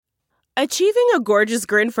Achieving a gorgeous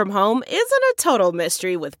grin from home isn't a total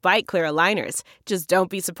mystery with Byte Clear aligners. Just don't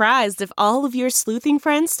be surprised if all of your sleuthing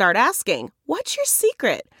friends start asking, "What's your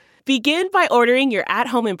secret?" Begin by ordering your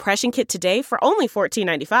at-home impression kit today for only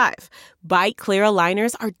 $14.95. Byte Clear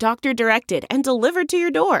aligners are doctor-directed and delivered to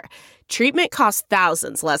your door. Treatment costs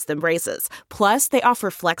thousands less than braces. Plus, they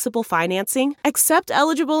offer flexible financing, accept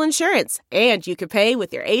eligible insurance, and you can pay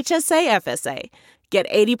with your HSA FSA. Get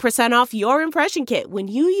 80% off your impression kit when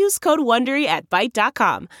you use code WONDERY at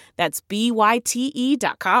Byte.com. That's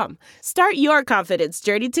BYTE.com. Start your confidence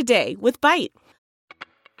journey today with Byte.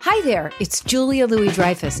 Hi there, it's Julia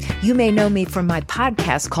Louis-Dreyfus. You may know me from my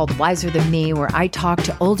podcast called Wiser Than Me, where I talk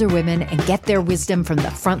to older women and get their wisdom from the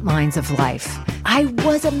front lines of life. I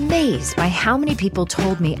was amazed by how many people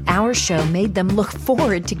told me our show made them look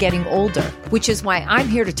forward to getting older, which is why I'm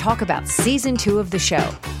here to talk about season 2 of the show.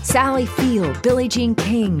 Sally Field, Billie Jean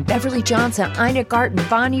King, Beverly Johnson, Ina Garten,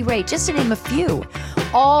 Bonnie Raitt, just to name a few.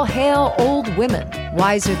 All hail old women.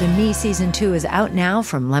 Wiser Than Me season 2 is out now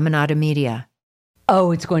from Lemonada Media.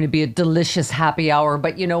 Oh, it's going to be a delicious happy hour,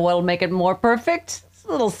 but you know what'll make it more perfect? It's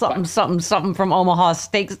a little something, something, something from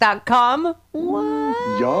OmahaSteaks.com.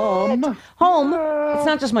 What? Yum. Home. It's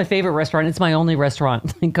not just my favorite restaurant. It's my only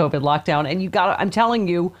restaurant in COVID lockdown. And I'm telling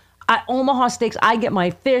you, at Omaha Steaks, I get my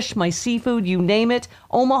fish, my seafood, you name it.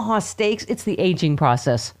 Omaha Steaks, it's the aging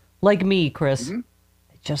process. Like me, Chris. Mm-hmm.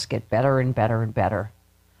 They just get better and better and better.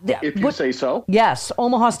 If you say so. Yes,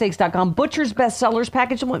 OmahaSteaks.com. Butcher's Bestsellers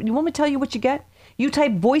package. You want me to tell you what you get? You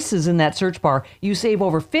type voices in that search bar. You save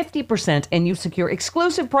over 50% and you secure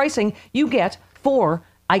exclusive pricing. You get 4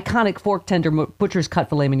 iconic fork tender butcher's cut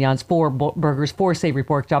filet mignons, 4 burgers, 4 savory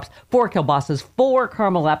pork chops, 4 kielbasa's, 4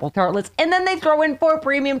 caramel apple tartlets, and then they throw in 4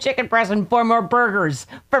 premium chicken breasts and 4 more burgers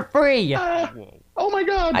for free. Oh my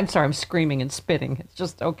God. I'm sorry, I'm screaming and spitting. It's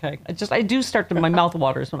just okay. I do start to, my mouth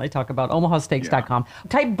waters when I talk about OmahaSteaks.com. Yeah.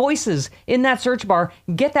 Type voices in that search bar.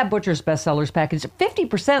 Get that Butcher's Bestsellers package.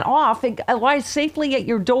 50% off. It arrives safely at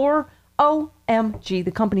your door. OMG.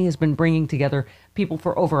 The company has been bringing together people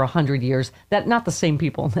for over 100 years. Not the same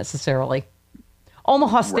people necessarily.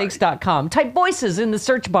 OmahaSteaks.com. Right. Type voices in the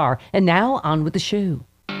search bar. And now on with the show.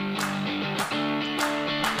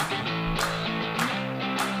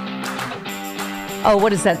 Oh,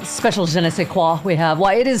 what is that special je ne sais quoi we have?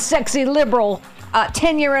 Why, it is Sexy Liberal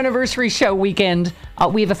 10-year anniversary show weekend.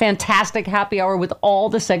 We have a fantastic happy hour with all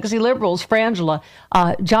the Sexy Liberals. Frangela,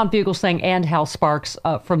 John Fugelsang, and Hal Sparks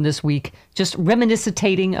from this week, just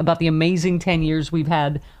reminiscentating about the amazing 10 years we've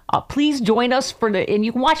had. Please join us and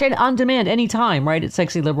you can watch it on demand anytime, right, at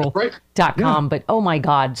sexyliberal.com. Right. Yeah. But oh my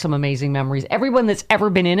God, some amazing memories. Everyone that's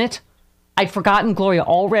ever been in it. I'd forgotten Gloria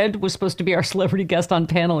Allred was supposed to be our celebrity guest on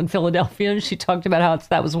panel in Philadelphia. And she talked about how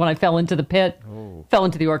that was when I fell into the pit, fell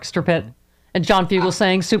into the orchestra pit. And John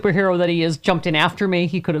Fugelsang, superhero that he is, jumped in after me.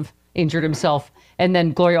 He could have injured himself. And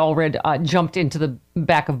then Gloria Allred jumped into the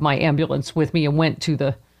back of my ambulance with me and went to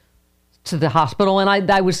the hospital. And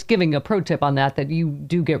I was giving a pro tip on that you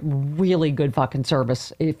do get really good fucking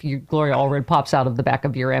service if Gloria Allred pops out of the back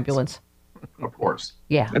of your ambulance. Of course.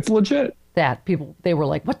 Yeah. That's legit. That people, they were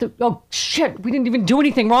like, what the, oh shit, we didn't even do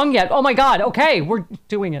anything wrong yet. Oh my God, okay, we're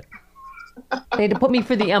doing it. They had to put me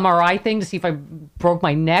for the MRI thing to see if I broke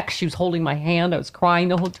my neck. She was holding my hand. I was crying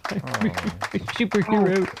the whole time.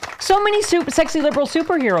 Superhero. So many Sexy Liberal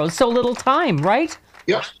superheroes, so little time, right?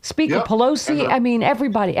 Yep. Speaker Pelosi, I mean,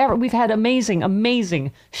 everybody, we've had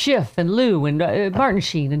amazing Schiff and Lou and Martin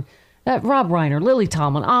Sheen and Rob Reiner, Lily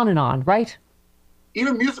Tomlin, on, right?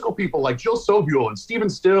 Even musical people like Jill Sobule and Stephen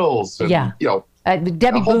Stills. And,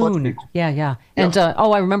 Debbie Boone. Yeah. And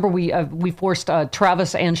I remember we forced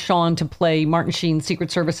Travis and Sean to play Martin Sheen's Secret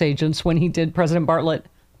Service agents when he did President Bartlett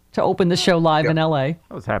to open the show live in L.A.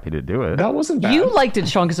 I was happy to do it. That wasn't bad. You liked it,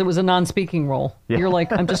 Sean, because it was a non-speaking role. Yeah. You're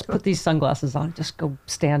like, I'm just put these sunglasses on. Just go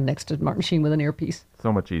stand next to Martin Sheen with an earpiece.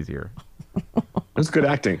 So much easier. It was good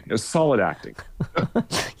acting. It was solid acting.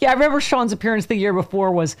 Yeah, I remember Sean's appearance the year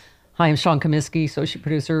before was, "Hi, I'm Sean Comiskey, associate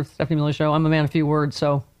producer of Stephanie Miller Show. I'm a man of few words,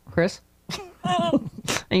 so Chris."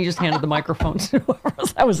 And you just handed the microphone to whoever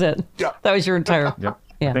else. That was it. Yeah. That was your entire... Yep.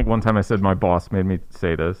 Yeah. I think one time I said my boss made me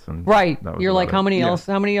say this. And right. You're like, how many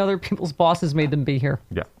other people's bosses made them be here?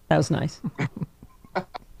 Yeah. That was nice.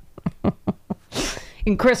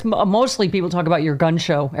 And Chris, mostly people talk about your gun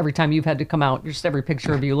show every time you've had to come out. Just every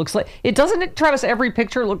picture of you looks like... Travis, every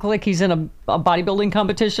picture look like he's in a bodybuilding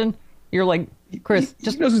competition? You're like, Chris,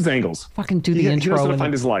 just knows his angles. Fucking do the intro. He knows how to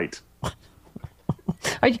find his light.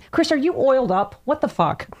 Chris, are you oiled up? What the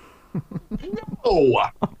fuck? No.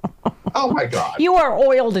 Oh my God. You are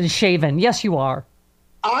oiled and shaven. Yes, you are.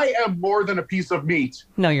 I am more than a piece of meat.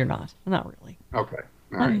 No, you're not. Not really. Okay.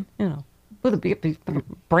 You know, with a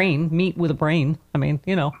brain, meat with a brain. I mean,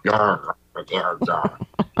 you know.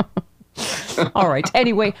 All right.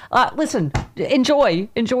 Anyway, listen, enjoy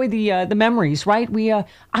the memories, right?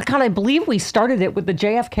 I believe we started it with the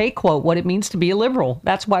JFK quote, what it means to be a liberal.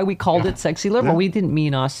 That's why we called it Sexy Liberal. Yeah. We didn't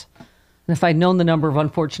mean us. And if I'd known the number of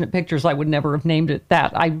unfortunate pictures, I would never have named it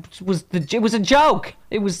that. It was a joke.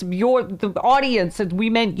 It was the audience, and we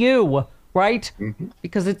meant you, right? Mm-hmm.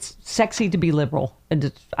 Because it's sexy to be liberal.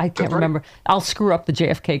 And I can't remember. I'll screw up the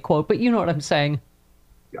JFK quote, but you know what I'm saying.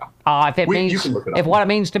 Yeah. If what it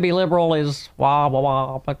means to be liberal is wah, wah,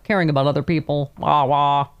 wah, but caring about other people, wah,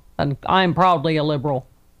 wah, and I'm proudly a liberal.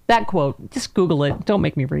 That quote, just Google it. Don't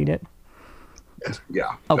make me read it.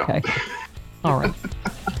 Yeah. Okay. No. All right.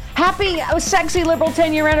 Happy Sexy Liberal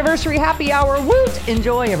 10-year anniversary happy hour. Woot!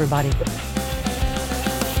 Enjoy, everybody.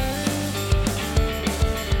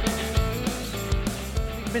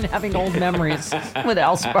 Been having old memories with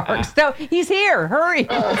Al Sparks. No, he's here. Hurry.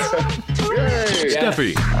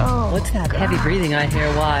 Steffi. Oh, what's that heavy breathing I hear?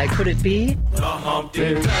 Why? Could it be? The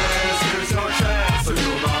Humpty Test is your chance to do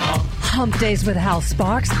the Hump Days with Hal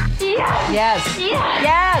Sparks. Yes.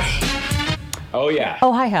 Oh, yeah.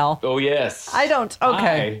 Oh, hi, Hal. Oh, yes. I don't.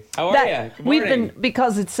 Okay. Hi. How are you? We've been,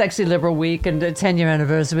 because it's Sexy Liberal Week and the 10-year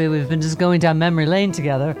anniversary, we've been just going down memory lane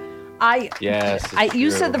together. You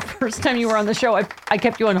said the first time you were on the show, I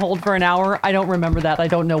kept you on hold for an hour. I don't remember that. I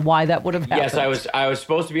don't know why that would have happened. Yes, I was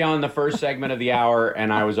supposed to be on the first segment of the hour,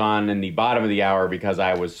 and I was on in the bottom of the hour because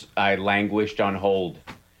I languished on hold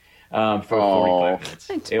for 45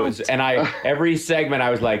 minutes. Every segment I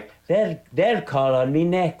was like, they'll call on me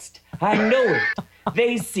next. I know it.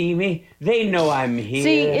 They see me. They know I'm here.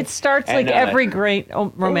 See, it starts like every great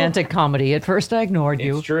romantic comedy. At first, I ignored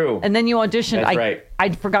you. It's true. And then you auditioned. That's right.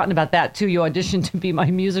 I'd forgotten about that, too. You auditioned to be my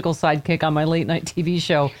musical sidekick on my late-night TV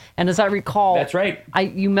show. And as I recall... That's right.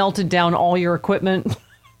 You melted down all your equipment.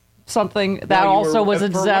 Something. That also was a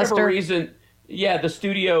disaster. For whatever reason... Yeah, the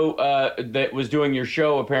studio that was doing your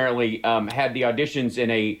show apparently had the auditions in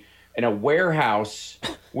a warehouse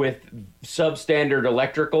with substandard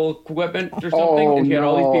electrical equipment or something. And you had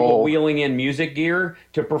all these people wheeling in music gear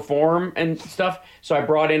to perform and stuff. So I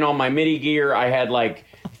brought in all my MIDI gear. I had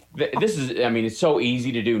it's so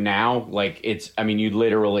easy to do now. You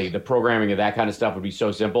literally, the programming of that kind of stuff would be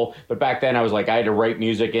so simple. But back then I was like, I had to write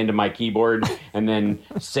music into my keyboard and then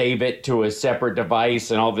save it to a separate device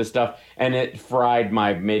and all this stuff. And it fried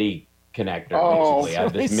my MIDI connector, basically. I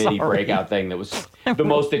had this MIDI breakout thing that was the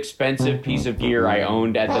most expensive piece of gear I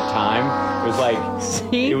owned at the time. It was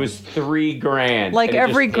it was $3,000. Like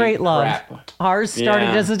every great love. Crap. Ours started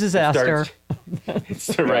as a disaster.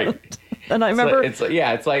 It's right. And I remember...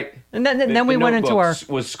 And then we went into our...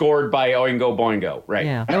 was scored by Oingo Boingo, right?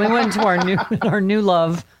 Yeah. Then we went into our new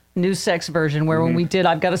love, new sex version, where when we did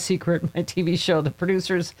I've Got a Secret, my TV show, the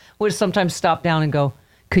producers would sometimes stop down and go,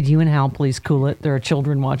 could you and Hal please cool it? There are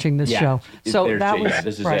children watching this show. So this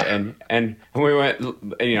is it. And we went,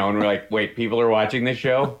 and we're like, wait, people are watching this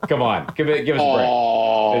show? Come on, give us a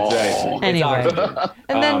break. Anyway,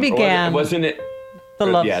 and then began... Wasn't it... The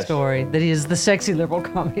love story that is the Sexy Liberal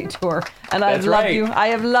Comedy Tour. And I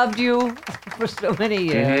have loved you for so many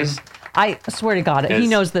years. Mm-hmm. I swear to God, he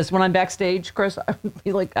knows this. When I'm backstage, Chris, I would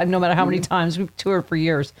be like, no matter how many times we've toured for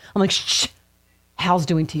years, I'm like, shh, Hal's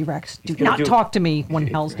doing T-Rex. Do not talk to me when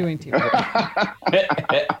Hal's doing T-Rex.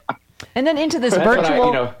 And then into this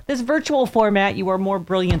virtual format, you are more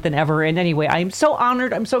brilliant than ever. And anyway, I'm so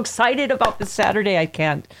honored. I'm so excited about this Saturday. I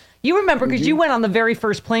can't. You remember because you went on the very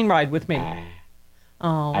first plane ride with me.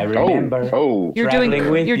 Oh, I remember. Don't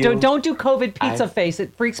do COVID pizza face.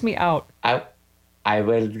 It freaks me out. I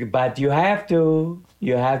will, but you have to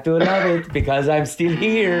love it because I'm still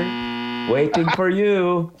here, waiting for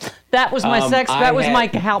you. That was my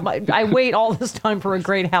Hal. I wait all this time for a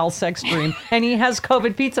great Hal sex dream, and he has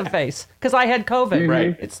COVID pizza face because I had COVID.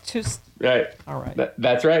 Right. It's just right. All right.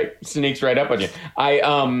 That's right. Sneaks right up on you.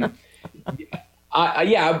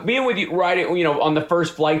 Being with you, right? On the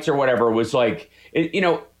first flights or whatever was like.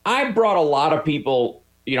 I brought a lot of people,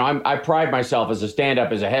 I pride myself as a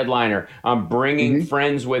stand-up, as a headliner. I'm bringing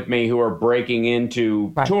friends with me who are breaking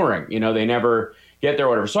into touring. They never get there or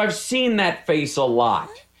whatever. So I've seen that face a lot.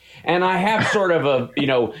 And I have sort of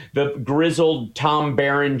the grizzled Tom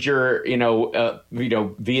Berenger,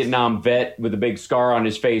 Vietnam vet with a big scar on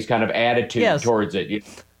his face kind of attitude towards it.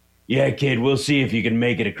 Yeah, kid, we'll see if you can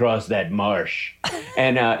make it across that marsh.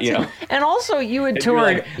 And, And also you had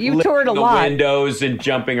toured. You toured a lot. Windows and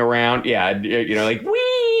jumping around. Yeah, like,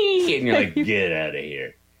 wee! And you're like, get out of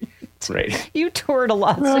here. Right. You toured a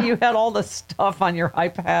lot, so you had all the stuff on your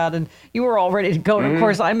iPad, and you were all ready to go. And of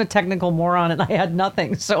course, I'm a technical moron, and I had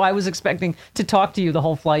nothing, so I was expecting to talk to you the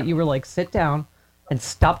whole flight. You were like, sit down and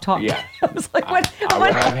stop talking. Yeah. I was like, what? I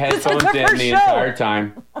would have This is headphones our in first the show. entire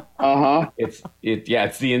time. Uh-huh.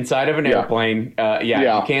 It's the inside of an Yeah. airplane.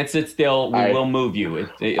 Yeah. You can't sit still. We will move you.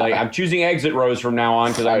 I'm choosing exit rows from now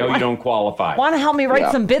on because I know you don't qualify. Want to help me write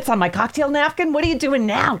Yeah. some bits on my cocktail napkin? What are you doing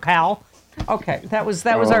now, Cal? Okay, that was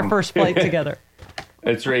our first flight together.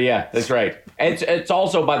 That's right. Yeah, that's right. It's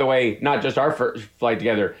also, by the way, not just our first flight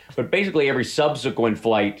together, but basically every subsequent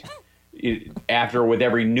flight after with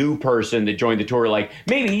every new person that joined the tour. Like,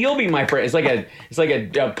 maybe you'll be my friend. It's like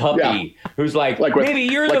a puppy who's like with- maybe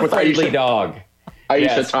you're like the with friendly Aisha. dog. Aisha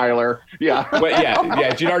Yes. Tyler. Yeah. But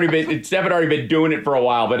yeah. Steph had already been doing it for a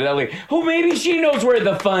while. But it's like, maybe she knows where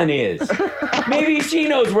the fun is. Maybe she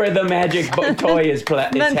knows where the magic toy is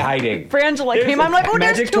Then hiding. Frangela There's came a on. I'm like, there's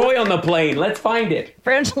magic two. toy on the plane. Let's find it.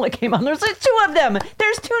 Frangela came on. There's like two of them.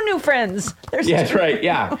 There's two new friends. There's Yeah, that's two. right.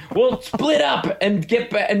 Yeah, we'll split up and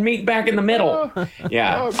and meet back in the middle.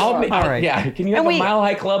 Yeah, All right. Yeah, can you have And a we- Mile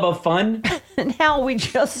High Club of fun? Now we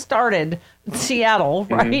just started Seattle,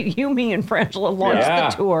 right? You, me, and Frangela launched Yeah.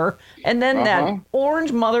 the tour, and then that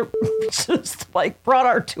orange mother just like brought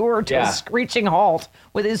our tour to Yeah. a screeching halt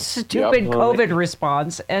with his stupid COVID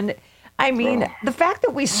response. And I mean, the fact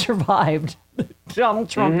that we survived Donald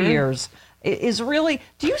Trump years is really.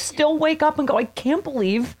 Do you still wake up and go, I can't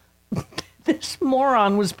believe this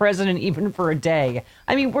moron was president even for a day?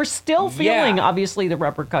 I mean, we're still feeling Yeah. obviously the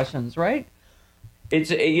repercussions, right?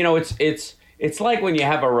 It's like when you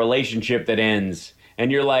have a relationship that ends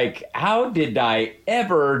and you're like, how did I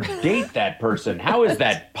ever date that person? How is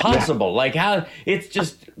that possible? Like, how it's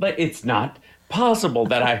just like, it's not possible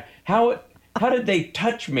that how did they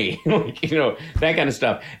touch me? Like, that kind of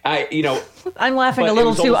stuff. I'm laughing But a it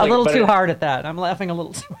little was too almost like- but too it- hard at that. I'm laughing a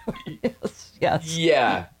little too hard. Yes.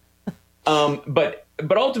 Yeah.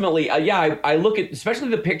 But ultimately, I look at especially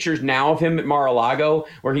the pictures now of him at Mar-a-Lago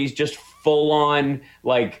where he's just full on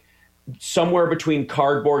like somewhere between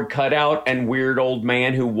cardboard cutout and weird old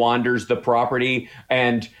man who wanders the property.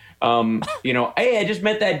 And, hey, I just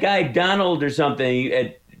met that guy, Donald or something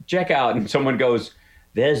at checkout. And someone goes,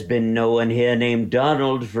 there's been no one here named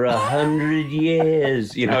Donald for 100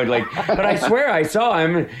 years. But I swear I saw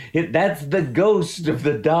him. That's the ghost of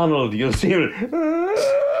the Donald. You'll see him.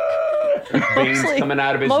 Veins Mostly- coming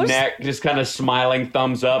out of his most- neck, just kind of smiling,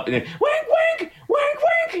 thumbs up, and then wink, wink, wink,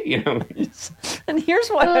 wink. And here's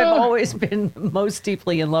why I've always been most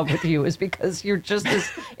deeply in love with you is because you're just as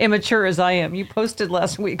immature as I am. You posted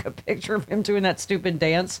last week a picture of him doing that stupid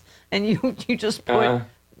dance, and you just put,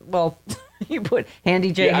 you put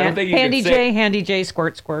Handy J, Yeah, I don't think you could say- Handy J,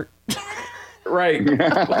 squirt, squirt. Right. Well,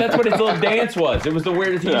 that's what his little dance was. It was the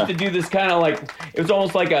weirdest. He used to do this kind of like, it was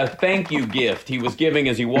almost like a thank you gift he was giving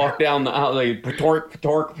as he walked down the aisle, like,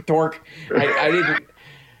 patork. I didn't.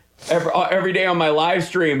 Every day on my live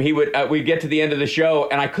stream, we'd get to the end of the show,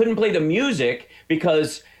 and I couldn't play the music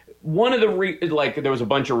because one of the there was a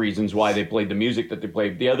bunch of reasons why they played the music that they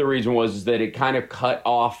played. The other reason was that it kind of cut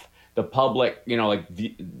off the public,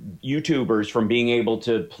 the YouTubers from being able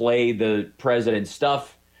to play the president's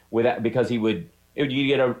stuff with that because you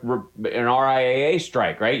get an RIAA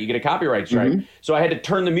strike, right? You get a copyright strike. So I had to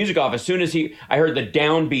turn the music off as soon as I heard the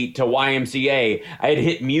downbeat to YMCA. I had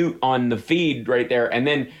hit mute on the feed right there, and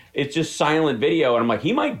then it's just silent video. And I'm like,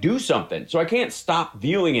 he might do something, so I can't stop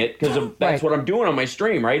viewing it because that's Right. what I'm doing on my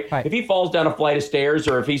stream, right? If he falls down a flight of stairs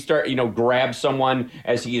or if he grabs someone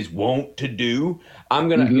as he is wont to do, I'm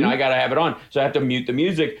gonna, I gotta have it on, so I have to mute the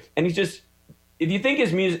music. And he's just. If you think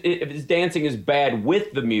if his dancing is bad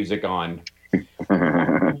with the music on,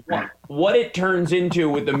 what it turns into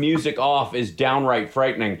with the music off is downright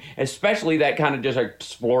frightening. Especially that kind of just like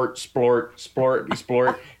splort,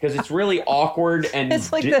 because it's really awkward and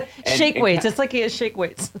It's like the shake weights. It's like he has shake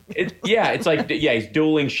weights. It's like he's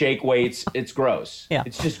dueling shake weights. It's gross. Yeah.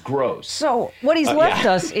 It's just gross. So what he's left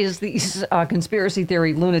yeah. us is these conspiracy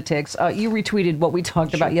theory lunatics. You retweeted what we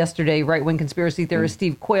talked about yesterday, right-wing conspiracy theorist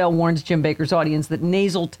Steve Quayle warns Jim Baker's audience that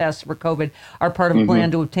nasal tests for COVID are part of a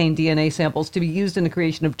plan to obtain DNA samples to be used in the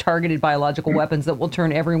creation of targeted biological weapons that will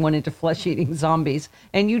turn everyone into flesh-eating zombies.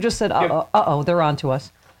 And you just said, they're on to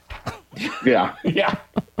us. Yeah.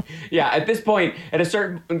 Yeah. At this point, at a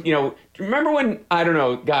certain, remember when, I don't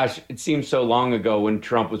know, gosh, it seems so long ago when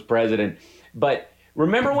Trump was president, but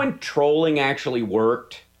remember when trolling actually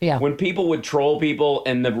worked? Yeah. When people would troll people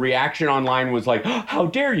and the reaction online was like, oh, how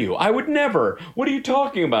dare you? I would never. What are you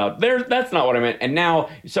talking about? That's not what I meant. And now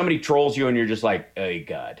somebody trolls you and you're just like, oh,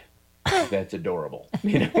 God. That's adorable.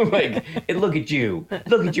 Like, look at you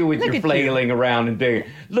with your flailing around and thing.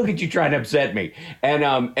 Look at you trying to upset me.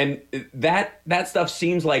 And that stuff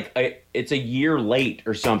seems like it's a year late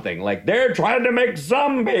or something. Like, they're trying to make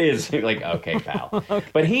zombies. Like, okay, pal. Okay.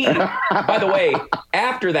 But he, by the way,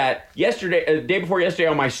 after that, day before yesterday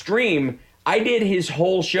on my stream, I did his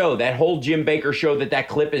whole show, that whole Jim Bakker show that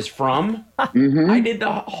clip is from. Mm-hmm. I did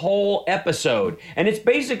the whole episode. And it's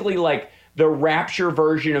basically like the Rapture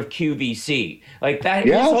version of QVC. Like that,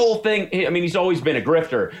 yes. His whole thing, I mean, he's always been a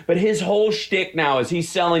grifter, but his whole shtick now is he's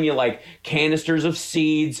selling you like canisters of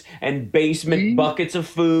seeds and basement buckets of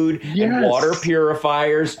food and water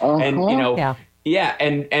purifiers and,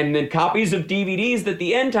 and then copies of DVDs that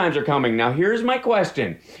the end times are coming. Now, here's my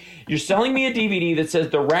question. You're selling me a DVD that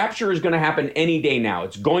says the rapture is going to happen any day now.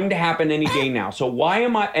 It's going to happen any day now. So why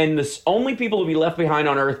am I, and the only people to be left behind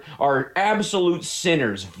on earth are absolute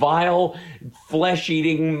sinners, vile,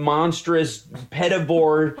 flesh-eating, monstrous,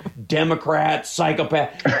 pedivore, Democrat,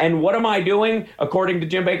 psychopath. And what am I doing? According to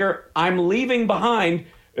Jim Bakker, I'm leaving behind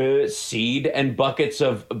seed and buckets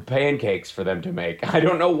of pancakes for them to make. I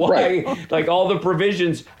don't know why, like all the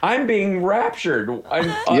provisions. I'm being raptured.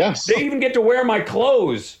 Yes. They even get to wear my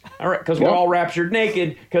clothes. All right, because we're all raptured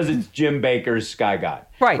naked because it's Jim Bakker's Sky God.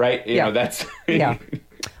 Right. You know, that's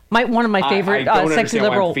one of my favorite sexy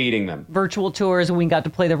liberal feeding them virtual tours, and we got to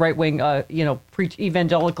play the right wing, preach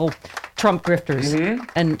evangelical Trump grifters. Mm-hmm.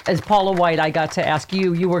 And as Paula White, I got to ask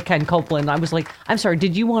you. You were Ken Copeland. I was like, I'm sorry.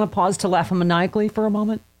 Did you want to pause to laugh maniacally for a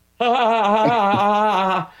moment? Though,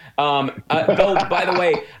 by the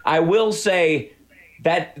way, I will say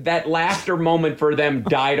that laughter moment for them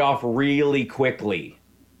died off really quickly.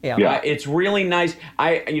 Yeah. It's really nice.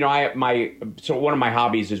 One of my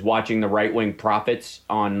hobbies is watching the right wing prophets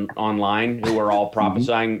online who are all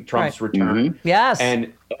prophesying Trump's return. Mm-hmm. Yes,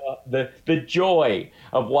 and the joy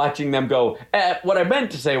of watching them go. What I meant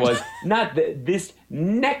to say was not this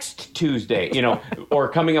next Tuesday, or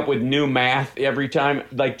coming up with new math every time.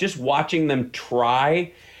 Like just watching them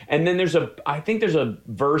try. And then I think there's a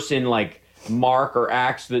verse in like Mark or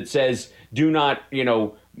Acts that says, "Do not,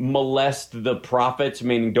 molest the prophets,"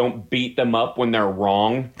 meaning don't beat them up when they're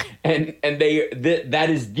wrong, and that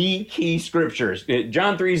is the key scriptures.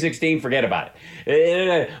 John 3:16, forget about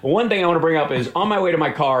it. One thing I want to bring up is on my way to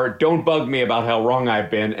my car, don't bug me about how wrong I've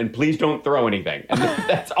been, and please don't throw anything. And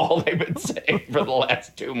that's all they've been saying for the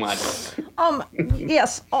last 2 months.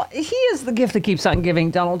 Yes, he is the gift that keeps on giving.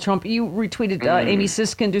 Donald Trump. You retweeted Amy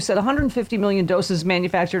Siskind, who said 150 million doses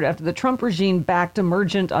manufactured after the Trump regime backed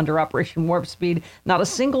Emergent under Operation Warp Speed. Not a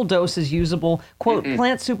single dose is usable. Quote,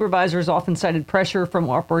 plant supervisors often cited pressure from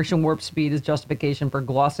Operation Warp Speed as justification for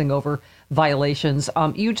glossing over violations.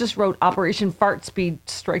 You just wrote Operation Fart Speed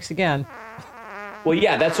strikes again. Well,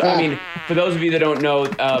 yeah, I mean, for those of you that don't know,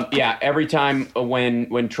 every time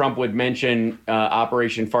when Trump would mention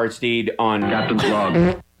Operation Fart Speed on Captain's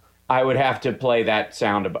Log, I would have to play that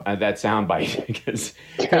sound bite because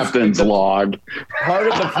Captain's Log. Part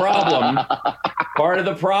of the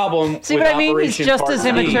problem. See what I mean? He's just as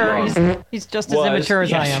immature. He's just as immature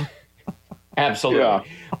as I am. Absolutely. Yeah.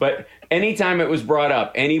 But anytime it was brought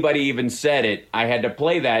up, anybody even said it, I had to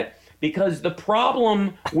play that because the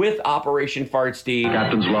problem with Operation Fart Speed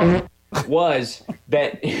was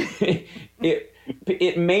that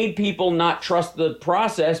it made people not trust the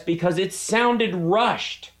process because it sounded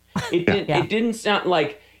rushed. It didn't sound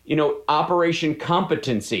like, Operation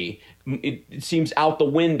Competency. It seems out the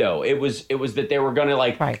window. It was that they were going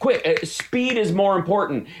to quick. Speed is more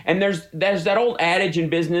important. And there's that old adage in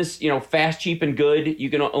business, fast, cheap, and good. You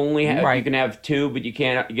can only have you can have two, but you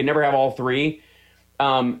can never have all three.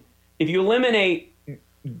 If you eliminate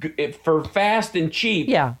for fast and cheap,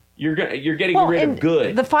 you're getting rid of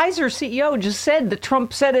good. The Pfizer CEO just said that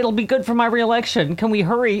Trump said it'll be good for my reelection. Can we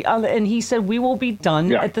hurry? And he said we will be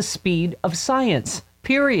done at the speed of science.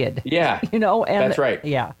 Period. Yeah. And that's right.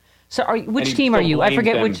 Yeah. So which team are you? I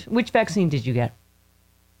forget which vaccine did you get?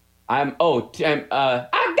 I got the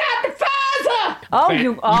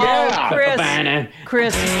Pfizer.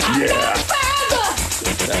 Chris. I got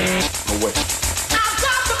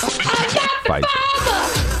the Pfizer.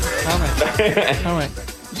 All right.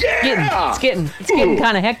 Yeah. It's getting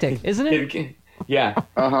kind of hectic, isn't it? Yeah.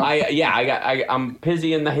 I'm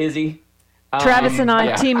pizzy in the hizzy. Travis and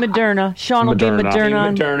I, Team Moderna. Sean will be Moderna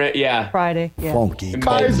on Friday. Yeah. Funky.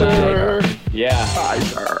 Pfizer. Yeah.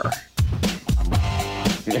 Pfizer.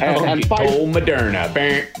 And Moderna.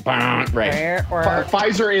 Right.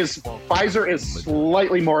 Pfizer is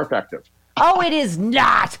slightly more effective. Oh, it is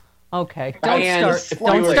not. Okay. Don't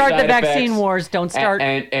start the vaccine wars. Don't start.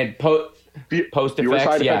 And post effects. Fewer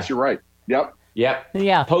side effects, you're right. Yep. Yep.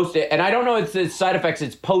 Yeah. Post it, and I don't know it's side effects.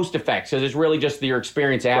 It's post effects. So it's really just your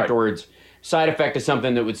experience afterwards. Side effect is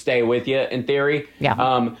something that would stay with you in theory.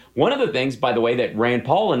 Yeah. One of the things, by the way, that Rand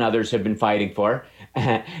Paul and others have been fighting for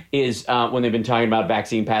is when they've been talking about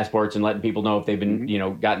vaccine passports and letting people know if they've been,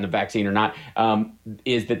 gotten the vaccine or not,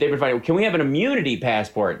 is that they've been fighting. Can we have an immunity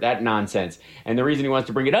passport? That nonsense. And the reason he wants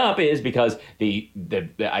to bring it up is because the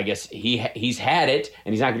I guess he's had it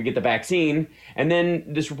and he's not going to get the vaccine. And then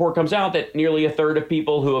this report comes out that nearly a third of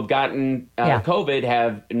people who have gotten COVID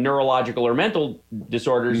have neurological or mental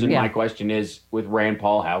disorders. And my question is, with Rand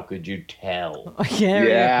Paul, how could you tell?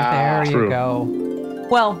 There you true. go.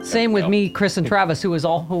 Well, same with me, Chris, and Travis, who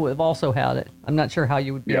have also had it. I'm not sure how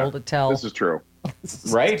you would be able to tell. This is true.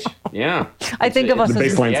 Right? Yeah. I think of us The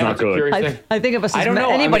as baseline's not good. I think of us as I don't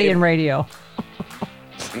know. anybody I mean, in radio.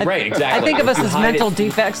 Right, exactly. I think of us You as hide mental it,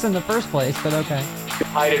 defects in the first place, but okay.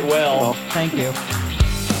 hide it well. Thank you.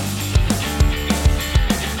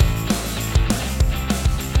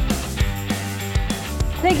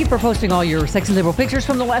 Thank you for posting all your sexy liberal pictures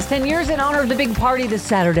from the last 10 years in honor of the big party this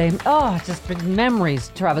Saturday. Oh, just big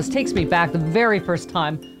memories. Travis takes me back the very first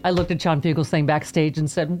time I looked at John Fugelsang backstage and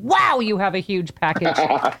said, "Wow, you have a huge package."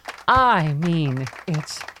 I mean,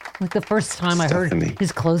 it's like the first time I heard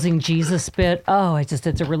his closing Jesus bit. Oh, it's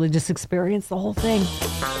a religious experience, the whole thing.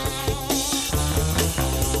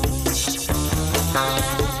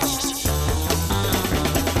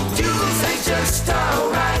 Jules ain't just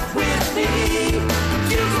alright with me.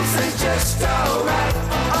 Jules ain't just alright.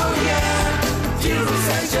 Oh yeah. Jules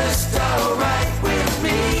ain't just alright with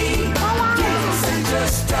me. Jules ain't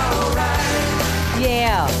just alright.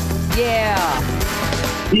 Yeah.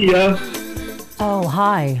 Yeah. Oh,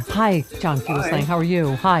 hi. Hi, John Fugelsang. How are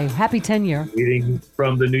you? Hi. Happy 10 year. Meeting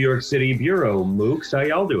from the New York City Bureau. Mooks, how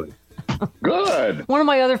y'all doing? Good. One of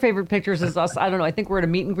my other favorite pictures is us. I don't know. I think we're at a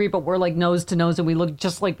meet and greet, but we're like nose to nose, and we look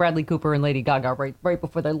just like Bradley Cooper and Lady Gaga right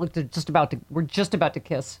before they looked at we're just about to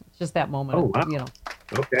kiss. Just that moment. Oh, wow.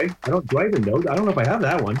 Okay. Do I even know? I don't know if I have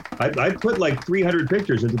that one. I put like 300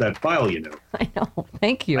 pictures into that file, I know.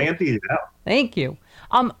 Thank you. I emptied it out. Thank you.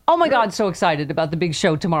 Oh my God, so excited about the big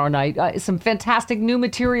show tomorrow night. Some fantastic new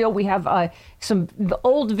material. We have some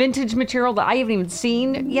old vintage material that I haven't even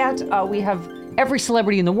seen yet. We have every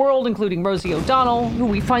celebrity in the world, including Rosie O'Donnell, who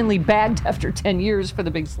we finally bagged after 10 years for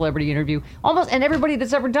the big celebrity interview. And everybody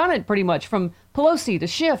that's ever done it, pretty much, from Pelosi to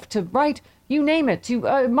Schiff to you name it,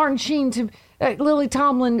 to Martin Sheen to Lily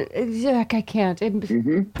Tomlin. I can't.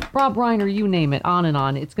 Rob Reiner, you name it, on and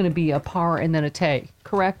on. It's going to be a par and then a tay,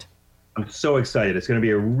 correct? I'm so excited. It's going to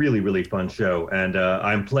be a really, really fun show. And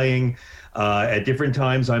I'm playing at different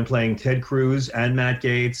times. I'm playing Ted Cruz and Matt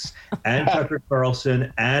Gaetz and Tucker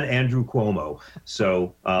Carlson and Andrew Cuomo.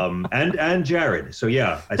 So, and Jared. So,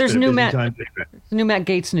 yeah. There's new Matt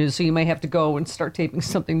Gaetz news, so you may have to go and start taping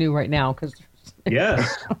something new right now.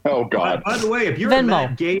 Yes. Oh, God. By the way, if you're a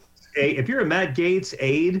Matt Gaetz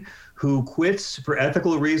aide who quits for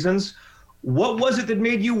ethical reasons, what was it that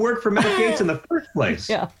made you work for Matt Gaetz in the first place?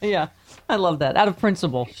 Yeah. I love that. Out of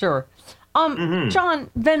principle, sure. John,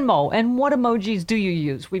 Venmo, and what emojis do you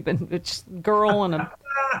use? It's girl and a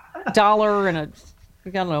dollar and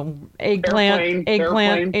eggplant,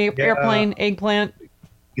 airplane, eggplant.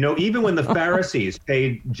 Even when the Pharisees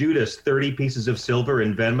paid Judas 30 pieces of silver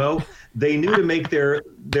in Venmo, they knew to make their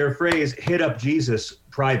phrase "hit up Jesus"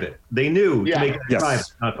 private. They knew to make it private,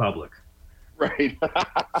 not public. Right.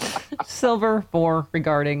 Silver for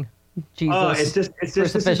regarding Jesus. This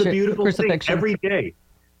is the beautiful thing. Every day,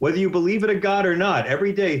 whether you believe in a God or not,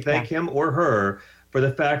 every day thank him or her for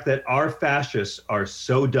the fact that our fascists are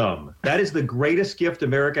so dumb. That is the greatest gift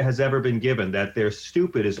America has ever been given, that their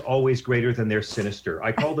stupid is always greater than their sinister.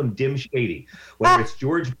 I call them dim shady. Whether it's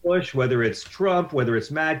George Bush, whether it's Trump, whether it's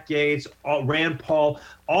Matt Gaetz, Rand Paul,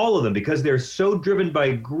 all of them, because they're so driven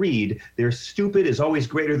by greed, their stupid is always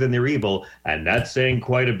greater than their evil, and that's saying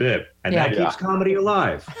quite a bit. And that keeps comedy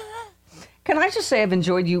alive. Can I just say I've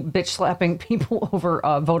enjoyed you bitch slapping people over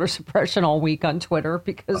voter suppression all week on Twitter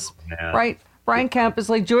because, Brian Kemp is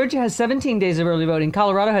like, Georgia has 17 days of early voting.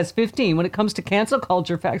 Colorado has 15. When it comes to cancel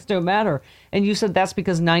culture, facts don't matter. And you said that's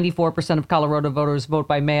because 94% of Colorado voters vote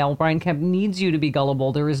by mail. Brian Kemp needs you to be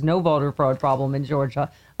gullible. There is no voter fraud problem in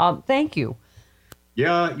Georgia. Thank you.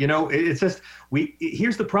 Yeah, it's just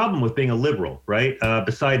here's the problem with being a liberal, right?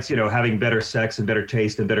 Besides, having better sex and better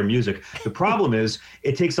taste and better music. The problem is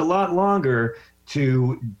it takes a lot longer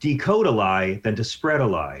to decode a lie than to spread a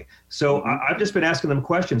lie. So I've just been asking them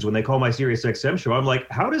questions when they call my SiriusXM show. I'm like,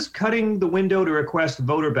 how does cutting the window to request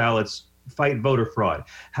voter ballots fight voter fraud?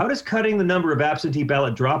 How does cutting the number of absentee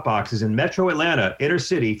ballot drop boxes in Metro Atlanta, inner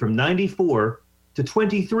city, from 94 to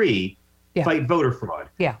 23 Yeah. fight voter fraud?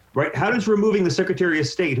 Yeah. Right? How does removing the Secretary of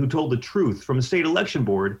State who told the truth from the state election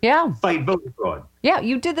board fight voter fraud? Yeah,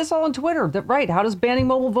 you did this all on Twitter. Right. How does banning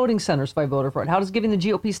mobile voting centers fight voter fraud? How does giving the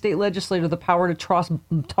GOP state legislature the power to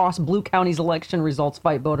toss Blue County's election results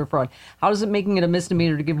fight voter fraud? How does it making it a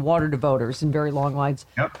misdemeanor to give water to voters in very long lines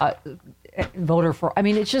voter fraud? I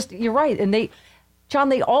mean, it's just, you're right. And John,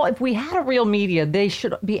 if we had a real media, they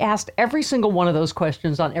should be asked every single one of those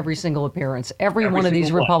questions on every single appearance. Every one of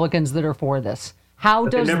these Republicans that are for this. How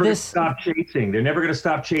does this stop chasing? They're never going to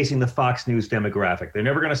stop chasing the Fox News demographic. They're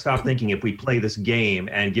never going to stop thinking if we play this game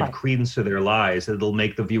and give credence to their lies, that it'll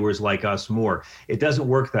make the viewers like us more. It doesn't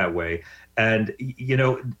work that way. And,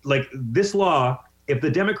 like this law, if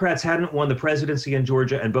the Democrats hadn't won the presidency in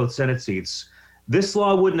Georgia and both Senate seats, this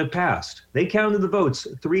law wouldn't have passed. They counted the votes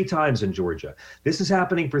 3 times in Georgia. This is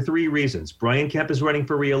happening for 3 reasons. Brian Kemp is running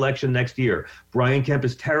for re-election next year. Brian Kemp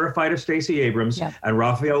is terrified of Stacey Abrams, and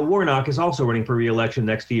Raphael Warnock is also running for re-election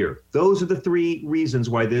next year. Those are the 3 reasons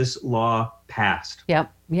why this law passed.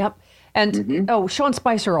 Yep. And Sean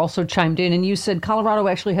Spicer also chimed in, and you said Colorado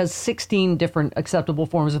actually has 16 different acceptable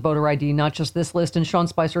forms of voter ID, not just this list. And Sean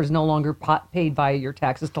Spicer is no longer paid via your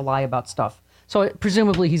taxes to lie about stuff. So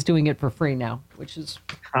presumably he's doing it for free now, which is...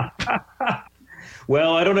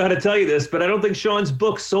 Well, I don't know how to tell you this, but I don't think Sean's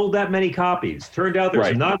book sold that many copies. Turned out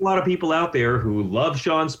there's not a lot of people out there who love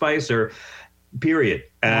Sean Spicer, period,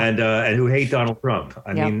 and who hate Donald Trump.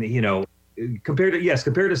 I mean, compared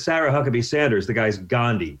to Sarah Huckabee Sanders, the guy's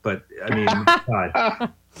Gandhi. But I mean,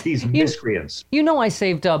 God, these miscreants. I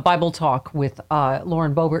saved Bible Talk with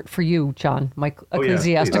Lauren Boebert for you, John, my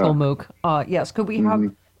ecclesiastical mook. Yes, could we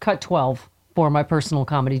have cut 12 for my personal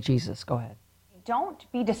comedy, Jesus? Go ahead.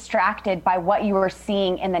 Don't be distracted by what you are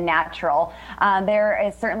seeing in the natural. There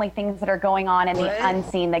is certainly things that are going on in the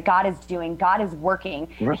unseen that God is doing. God is working.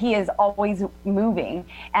 He is always moving.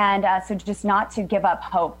 And so just not to give up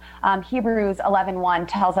hope. Hebrews 11:1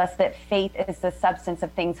 tells us that faith is the substance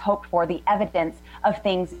of things hoped for, the evidence of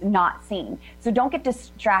things not seen. So don't get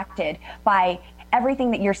distracted by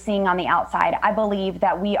everything that you're seeing on the outside. I believe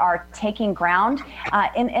that we are taking ground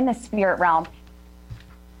in the spirit realm.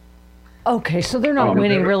 Okay, so they're not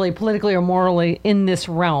winning really politically or morally in this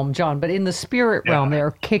realm, John, but in the spirit realm,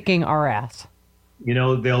 they're kicking our ass.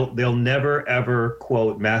 They'll never ever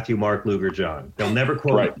quote Matthew, Mark, Luke, or John. They'll never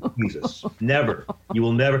quote Jesus. Never. You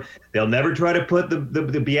will never. They'll never try to put the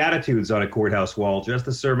Beatitudes on a courthouse wall. Just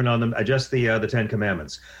the sermon on them. Just the 10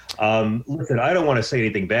 Commandments. Listen, I don't want to say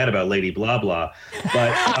anything bad about Lady Blah Blah,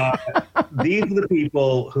 but these are the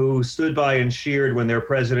people who stood by and cheered when their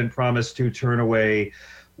president promised to turn away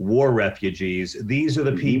war refugees. These are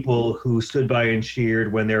the people who stood by and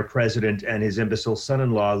cheered when their president and his imbecile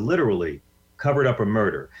son-in-law literally covered up a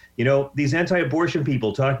murder. These anti-abortion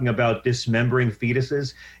people talking about dismembering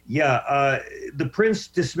fetuses. The prince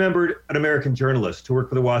dismembered an American journalist who worked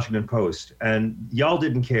for the Washington Post, and y'all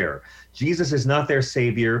didn't care. Jesus is not their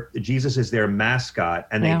savior. Jesus is their mascot,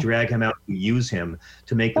 and they drag him out to use him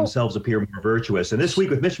to make themselves appear more virtuous. And this week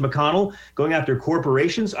with Mitch McConnell going after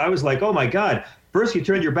corporations, I was like, oh my God, first you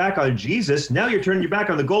turned your back on Jesus, now you're turning your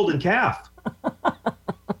back on the golden calf.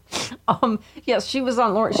 Yes, she was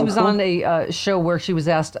on a show where she was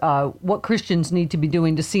asked what Christians need to be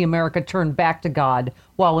doing to see America turn back to God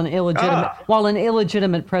while an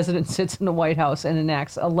illegitimate president sits in the White House and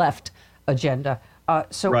enacts a left agenda.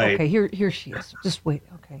 Okay, here she is. Just wait.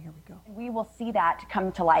 Okay, here we go. We will see that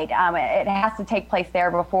come to light. It has to take place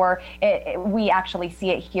there before we actually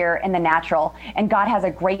see it here in the natural. And God has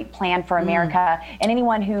a great plan for America. And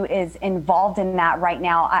anyone who is involved in that right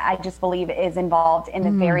now, I just believe is involved in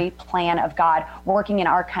the very plan of God working in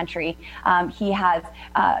our country. He has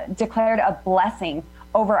declared a blessing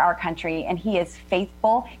over our country, and he is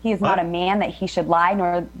faithful. He is not a man that he should lie,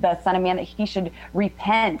 nor the son of man that he should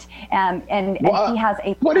repent. And he has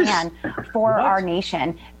a plan for our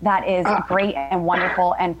nation that is great and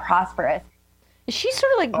wonderful and prosperous. Is she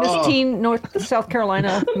sort of like Miss Teen North South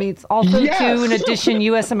Carolina meets also too? In addition,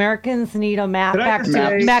 U.S. Americans need a map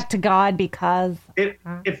back to God because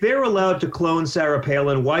if they're allowed to clone Sarah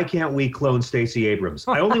Palin, why can't we clone Stacey Abrams?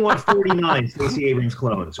 I only want 49 Stacey Abrams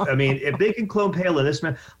clones. I mean, if they can clone Palin, this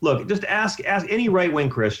man. Look, just ask any right-wing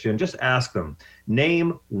Christian. Just ask them.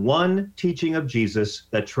 Name one teaching of Jesus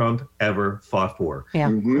that Trump ever fought for.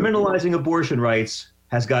 Criminalizing abortion rights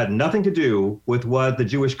has got nothing to do with what the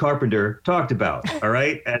Jewish carpenter talked about, all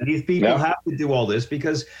right? And these people have to do all this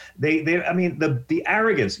because the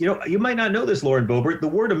arrogance, you might not know this, Lauren Boebert, the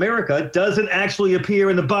word America doesn't actually appear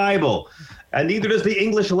in the Bible, and neither does the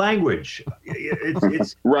English language.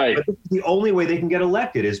 It's right. But the only way they can get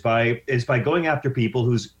elected is by going after people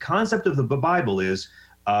whose concept of the Bible is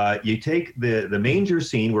You take the manger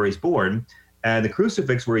scene where he's born and the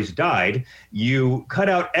crucifix where he's died, you cut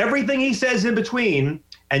out everything he says in between,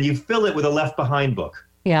 and you fill it with a Left Behind book.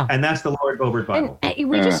 Yeah. And that's the Lauren Boebert Bible. And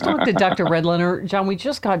we just talked to Dr. Redlener. John, we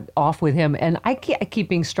just got off with him, and I keep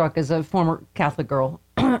being struck as a former Catholic girl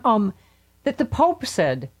that the Pope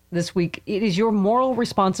said this week, it is your moral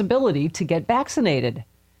responsibility to get vaccinated.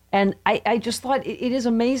 And I just thought it is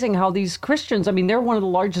amazing how these Christians, I mean, they're one of the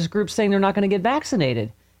largest groups saying they're not going to get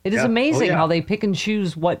vaccinated. It is amazing how they pick and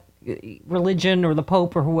choose what religion or the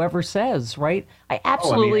Pope or whoever says, right? I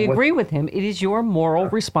absolutely agree with him. It is your moral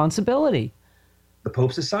responsibility. The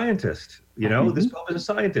Pope's a scientist. This Pope is a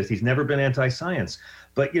scientist. He's never been anti-science.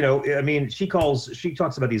 But, I mean, she talks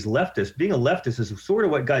about these leftists. Being a leftist is sort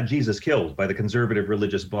of what got Jesus killed by the conservative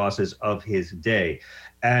religious bosses of his day.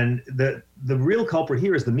 And the real culprit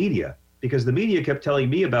here is the media, because the media kept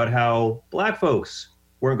telling me about how black folks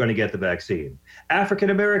weren't going to get the vaccine.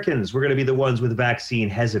 African Americans were going to be the ones with vaccine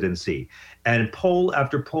hesitancy. And poll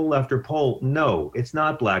after poll after poll, no, it's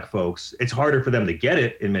not black folks. It's harder for them to get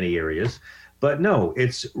it in many areas. But no,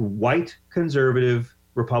 it's white conservative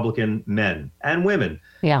Republican men and women.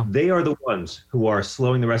 Yeah. They are the ones who are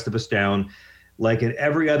slowing the rest of us down. Like in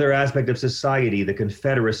every other aspect of society, the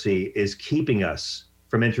Confederacy is keeping us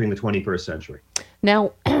from entering the 21st century.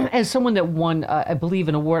 Now, as someone that won, I believe,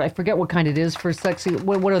 an award, I forget what kind it is for sexy,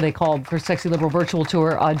 what are they called for Sexy Liberal Virtual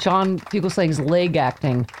Tour? John Fugelsang's leg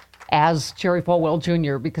acting as Jerry Falwell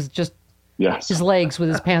Jr. because just his legs with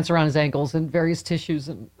his pants around his ankles and various tissues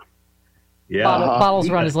and bottles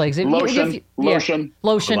around his legs. Lotion.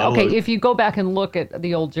 Okay, if you go back and look at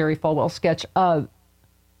the old Jerry Falwell sketch,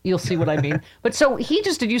 you'll see what I mean. But so he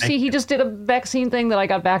just did a vaccine thing that I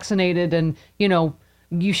got vaccinated and,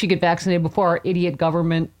 you should get vaccinated before our idiot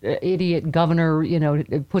governor,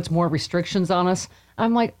 it puts more restrictions on us.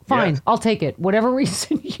 I'm like, fine, I'll take it. Whatever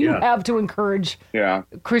reason you have to encourage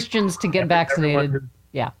Christians to get vaccinated.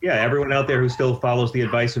 Everyone out there who still follows the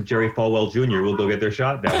advice of Jerry Falwell Jr. will go get their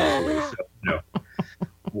shot now. So,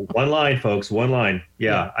 one line, folks, one line.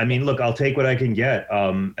 Yeah. I mean, look, I'll take what I can get.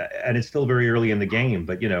 And it's still very early in the game,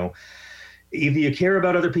 but either you care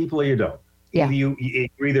about other people or you don't. Yeah. You're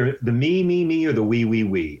either the me, or the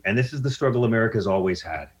we. And this is the struggle America's always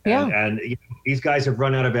had. And these guys have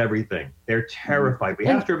run out of everything. They're terrified. We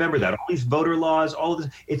have to remember that. All these voter laws, all of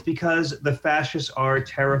this, it's because the fascists are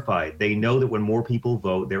terrified. They know that when more people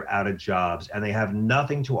vote, they're out of jobs and they have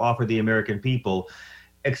nothing to offer the American people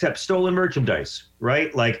except stolen merchandise,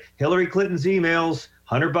 right? Like Hillary Clinton's emails,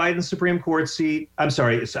 Hunter Biden's Supreme Court seat.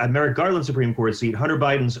 Merrick Garland's Supreme Court seat, Hunter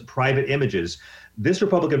Biden's private images. This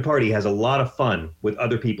Republican Party has a lot of fun with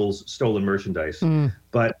other people's stolen merchandise.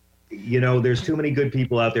 But, there's too many good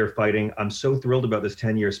people out there fighting. I'm so thrilled about this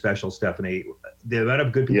 10-year special, Stephanie. The amount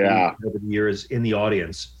of good people over the years in the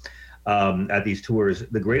audience at these tours.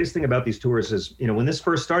 The greatest thing about these tours is, when this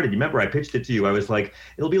first started, you remember I pitched it to you. I was like,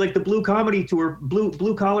 it'll be like the blue comedy tour,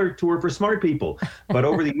 blue collar tour for smart people. But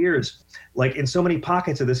over the years, like in so many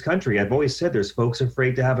pockets of this country, I've always said there's folks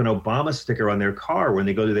afraid to have an Obama sticker on their car when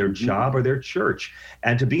they go to their job or their church.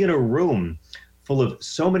 And to be in a room full of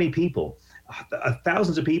so many people,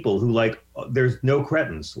 thousands of people who there's no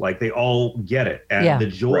cretins, like they all get it. And the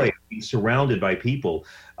joy of being surrounded by people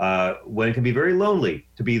when it can be very lonely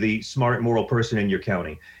to be the smart, moral person in your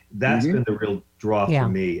county. That's been the real draw for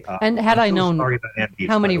me. And had I known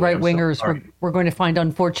how many right-wingers were going to find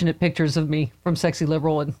unfortunate pictures of me from Sexy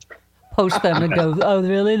Liberal and post them and go, oh,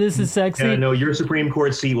 really? This is sexy? No, your Supreme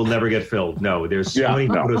Court seat will never get filled. No, there's so many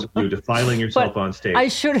photos of you defiling yourself on stage. I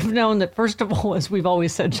should have known that, first of all, as we've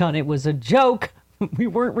always said, John, it was a joke. We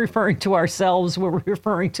weren't referring to ourselves. We were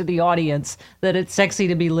referring to the audience, that it's sexy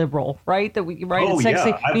to be liberal, right? It's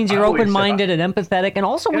sexy means you're open-minded and empathetic. And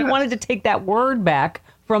also we wanted to take that word back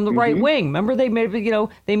from the right wing. Remember they made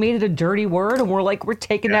it a dirty word, and we're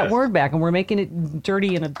taking that word back and we're making it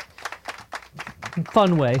dirty in a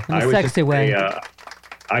fun way, in a sexy way.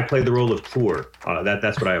 I played the role of Tour.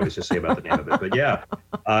 That's what I always just say about the name of it. But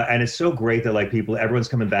and it's so great that everyone's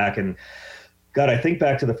coming back. And God, I think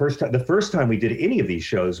back to the first time we did any of these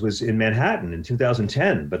shows was in Manhattan in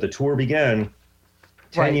 2010. But the tour began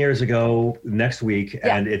 10 years ago next week,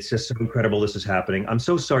 and it's just so incredible this is happening. I'm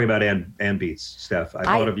so sorry about Ann Beats, Steph. I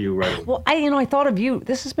thought of you right away. Well, I thought of you.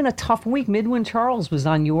 This has been a tough week. Midwin Charles was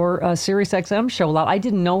on your Sirius XM show a lot. I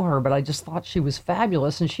didn't know her, but I just thought she was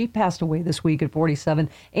fabulous, and she passed away this week at 47.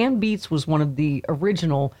 Ann Beats was one of the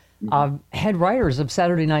original head writers of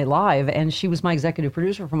Saturday Night Live, and she was my executive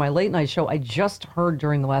producer for my late night show. I just heard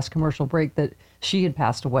during the last commercial break that she had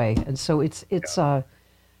passed away, and so it's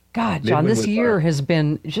God, John, this year has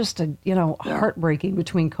been just heartbreaking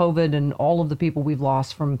between COVID and all of the people we've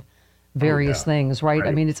lost from various things, right?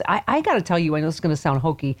 I mean, I got to tell you, I know it's going to sound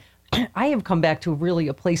hokey. I have come back to really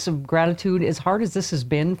a place of gratitude, as hard as this has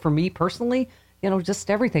been for me personally. Just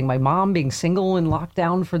everything. My mom being single and locked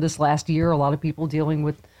down for this last year, a lot of people dealing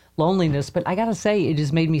with loneliness. But I got to say, it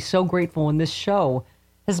has made me so grateful, and this show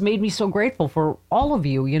has made me so grateful for all of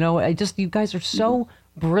you. You guys are so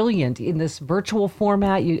brilliant in this virtual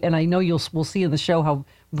format. And I know we'll see in the show how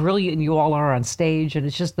brilliant you all are on stage. And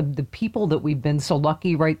it's just the people that we've been so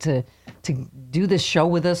lucky, right, to do this show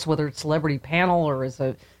with us, whether it's celebrity panel or as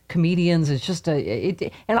a comedians. It's just but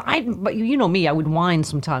you know me, I would whine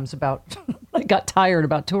sometimes about I got tired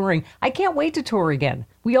about touring. I can't wait to tour again.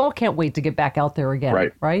 We all can't wait to get back out there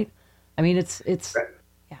again, right? I mean, it's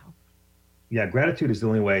gratitude is the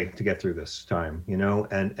only way to get through this time,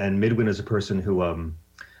 and Midwin is a person who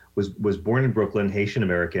was born in Brooklyn, Haitian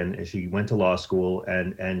American, and she went to law school,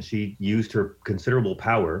 and she used her considerable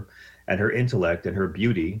power and her intellect and her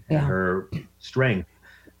beauty and her strength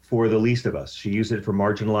for the least of us. She used it for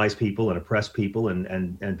marginalized people and oppressed people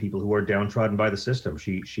and people who are downtrodden by the system.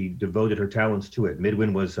 She devoted her talents to it.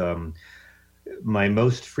 Midwin was my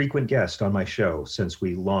most frequent guest on my show since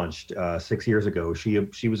we launched 6 years ago.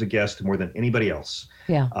 She was a guest more than anybody else.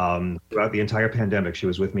 Throughout the entire pandemic, she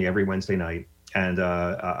was with me every Wednesday night. And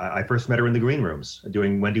I first met her in the green rooms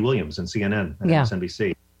doing Wendy Williams and CNN and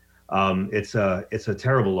MSNBC. It's a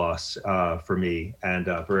terrible loss for me and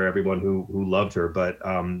for everyone who loved her. But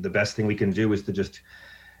the best thing we can do is to just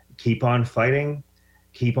keep on fighting,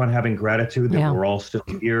 keep on having gratitude that we're all still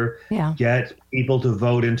here. Get people to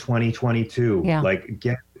vote in 2022.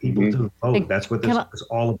 Get people to vote. That's what this is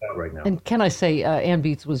all about right now. And can I say, Ann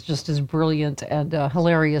Beatz was just as brilliant and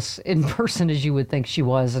hilarious in person as you would think she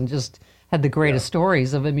was, and just had the greatest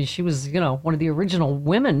stories of. I mean, she was one of the original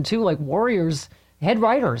women too, like warriors. Head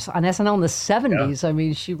writers on SNL in the 70s. I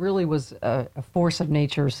mean, she really was a force of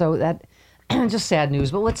nature. So that just sad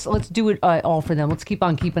news. But let's do it all for them. Let's keep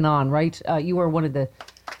on keeping on, right? You are one of the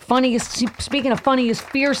funniest, speaking of funniest,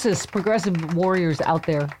 fiercest progressive warriors out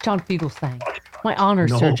there. John Fugelsang. My honor,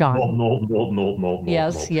 Sir John. No.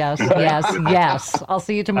 Yes. I'll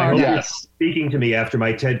see you tomorrow. Yes. Speaking to me after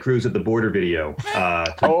my Ted Cruz at the border video.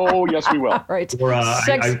 Yes, we will. Right. Or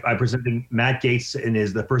I'm presenting Matt Gaetz in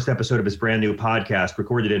the first episode of his brand new podcast,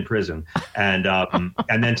 recorded in prison. And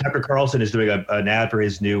then Tucker Carlson is doing an ad for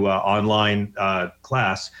his new online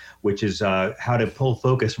class, which is how to pull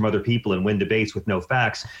focus from other people and win debates with no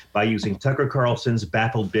facts by using Tucker Carlson's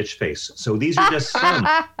baffled bitch face. So these are just some.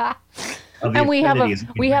 And we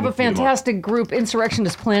have a fantastic group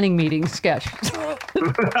insurrectionist planning meeting sketch.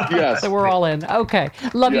 Yes. So we're all in. Okay.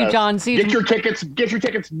 Love you, John. See you. Get your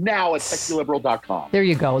tickets now at sexyliberal.com. There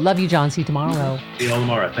you go. Love you, John. See you tomorrow. See you all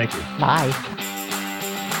tomorrow. Thank you. Bye.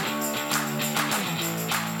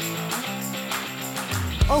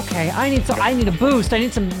 Okay, I need a boost. I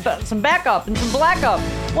need some backup and some black up.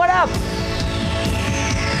 What up?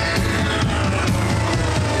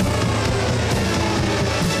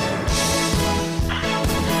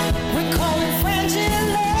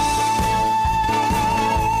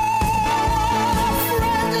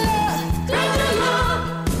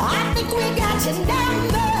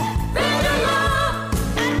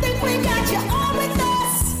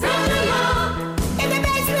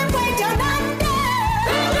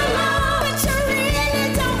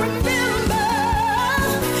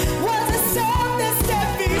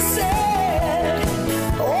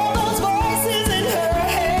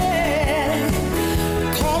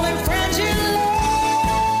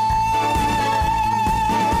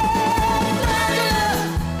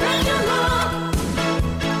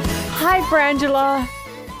 Frangela,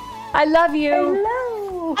 I love you.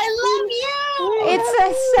 Hello. I love you. It's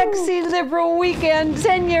a sexy liberal weekend,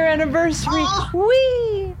 10-year anniversary.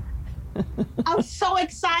 Whee! I'm so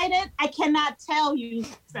excited. I cannot tell you,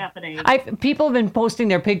 Stephanie. People have been posting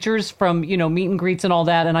their pictures from, meet and greets and all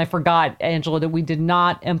that, and I forgot, Angela, that we did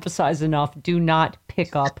not emphasize enough. Do not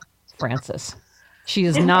pick up Frances. She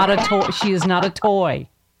is not a toy. She is not a toy.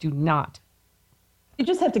 Do not. You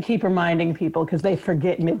just have to keep reminding people because they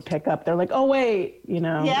forget mid pickup. They're like, oh, wait, and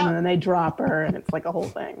then they drop her and it's like a whole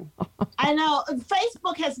thing. I know.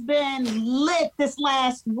 Facebook has been lit this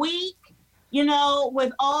last week,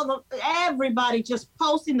 with everybody just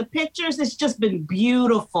posting the pictures. It's just been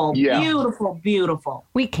beautiful, beautiful.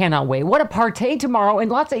 We cannot wait. What a party tomorrow.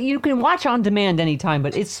 And you can watch on demand anytime,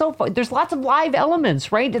 but it's so fun. There's lots of live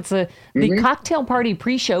elements, right? It's the cocktail party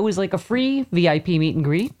pre-show is like a free VIP meet and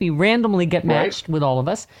greet. We randomly get matched with all of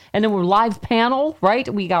us. And then we're live panel,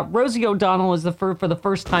 right? We got Rosie O'Donnell for the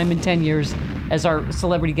first time in 10 years. as our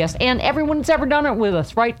celebrity guest. And everyone that's ever done it with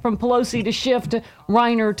us, right? From Pelosi to Schiff to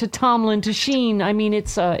Reiner to Tomlin to Sheen. I mean,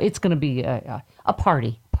 it's going to be a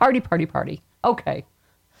party. Party. Okay.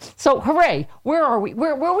 So, hooray. Where are we?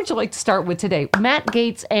 Where would you like to start with today? Matt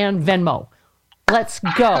Gaetz and Venmo. Let's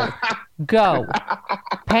go. Go.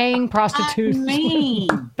 Paying prostitutes.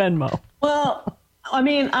 Venmo. Well, I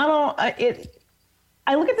mean,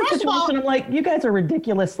 I look at the situation, I'm like, you guys are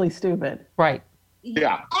ridiculously stupid. Right.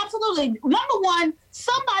 Yeah. Absolutely. Number one,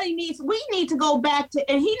 we need to go back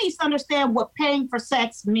to, and he needs to understand what paying for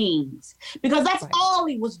sex means. Because that's all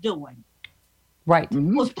he was doing. Right.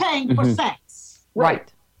 Was paying for sex.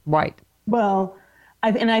 Right. Well,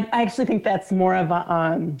 I actually think that's more of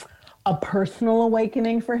a personal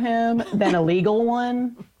awakening for him than a legal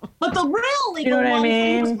one. But the real legal one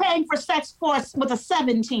he was paying for sex with a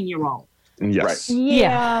 17-year-old. Yes.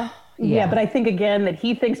 Right. Yeah, but I think again that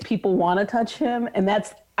he thinks people want to touch him, and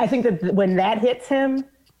I think that when that hits him,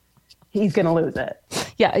 he's going to lose it.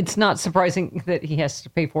 Yeah, it's not surprising that he has to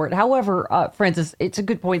pay for it. However, Francis, it's a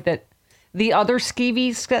good point that the other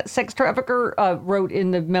skeevy sex trafficker wrote in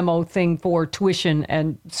the memo thing for tuition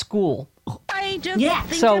and school. I just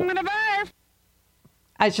think I'm going to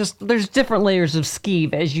barf. There's different layers of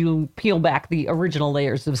skeeve as you peel back the original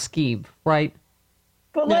layers of skeeve, right?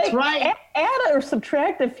 But add or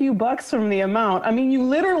subtract a few bucks from the amount. I mean, you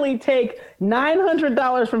literally take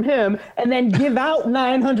 $900 from him and then give out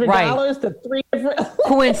 $900 to three different...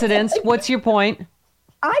 Coincidence. What's your point?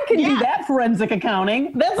 I can do that forensic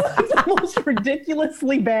accounting. That's like the most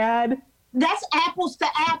ridiculously bad. That's apples to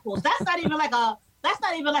apples. That's not even like a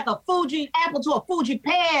Fuji apple to a Fuji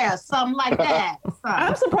pear, something like that.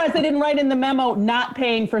 I'm surprised they didn't write in the memo not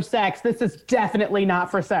paying for sex. This is definitely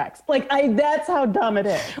not for sex. That's how dumb it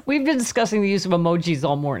is. We've been discussing the use of emojis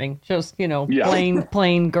all morning. Just,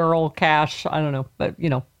 plain girl, cash, I don't know, but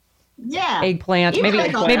eggplant, even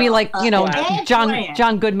maybe like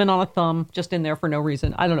John Goodman on a thumb, just in there for no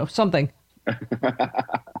reason. I don't know, something.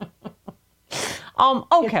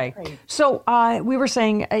 Okay, so we were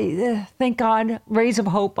saying, thank God, rays of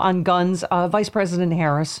hope on guns. Vice President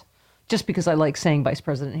Harris, just because I like saying Vice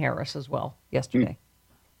President Harris as well, yesterday.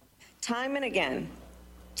 Time and again,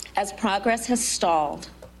 as progress has stalled,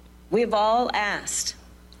 we've all asked,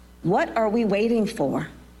 what are we waiting for?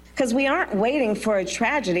 Because we aren't waiting for a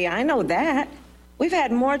tragedy, I know that. We've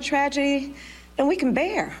had more tragedy than we can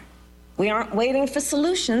bear. We aren't waiting for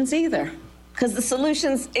solutions either, because the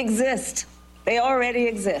solutions exist. They already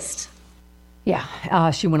exist.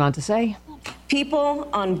 Yeah, she went on to say. People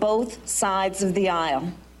on both sides of the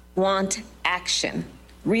aisle want action.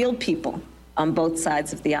 Real people on both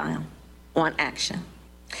sides of the aisle want action.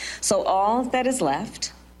 So all that is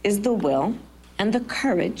left is the will and the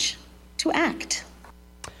courage to act.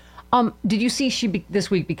 Did you see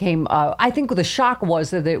this week became, I think the shock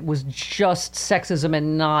was that it was just sexism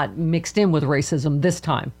and not mixed in with racism this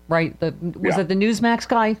time, right? Was it the Newsmax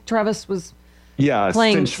guy, Travis, was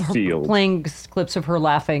playing clips of her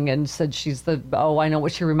laughing and said she's I know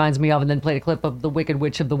what she reminds me of, and then played a clip of the Wicked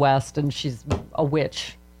Witch of the West, and she's a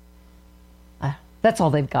witch. That's all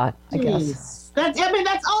they've got, I guess. That's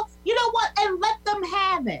all. You know what? And let them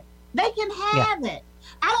have it. They can have it.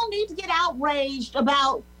 I don't need to get outraged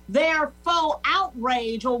about their faux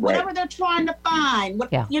outrage or whatever they're trying to find,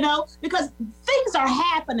 because things are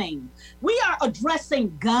happening. We are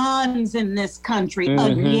addressing guns in this country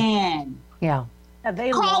again. Yeah.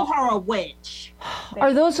 Call her a witch.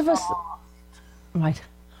 Are those of us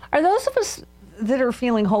that are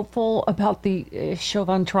feeling hopeful about the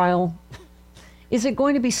Chauvin trial? Is it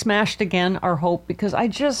going to be smashed again, our hope? Because I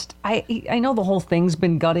know the whole thing's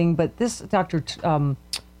been gutting, but this Dr.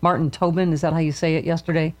 Martin Tobin, is that how you say it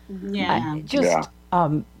yesterday? Yeah.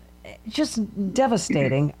 Just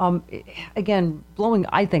devastating. Again, blowing,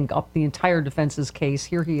 I think, up the entire defense's case.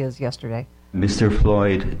 Here he is yesterday. Mr.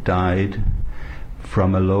 Floyd died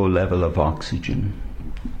from a low level of oxygen,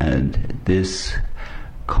 and this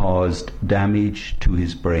caused damage to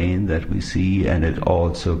his brain that we see, and it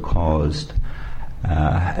also caused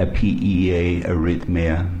a PEA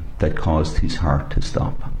arrhythmia that caused his heart to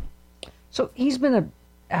stop. So he's been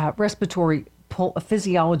a respiratory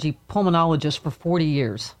physiology pulmonologist for 40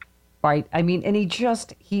 years, right? I mean, and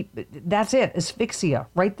that's it, asphyxia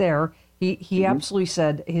right there. He absolutely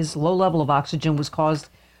said his low level of oxygen was caused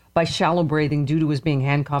by shallow breathing due to his being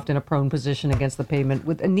handcuffed in a prone position against the pavement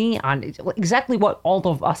with a knee on, exactly what all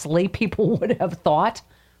of us lay people would have thought.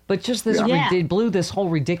 But just this, it blew this whole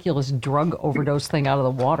ridiculous drug overdose thing out of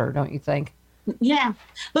the water, don't you think? Yeah.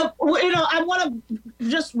 But, I want to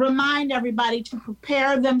just remind everybody to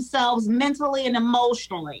prepare themselves mentally and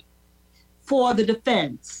emotionally for the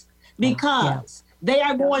defense. because they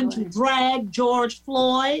are going to drag George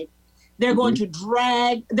Floyd. They're going to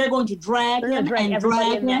drag. They're going to drag him and everybody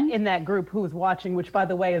drag him in that group who's watching, which, by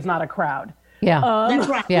the way, is not a crowd. Yeah, that's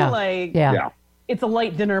right. It's a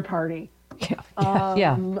light dinner party.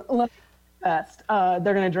 Best. They're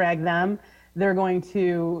going to drag them. They're going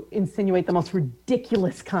to insinuate the most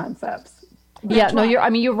ridiculous concepts.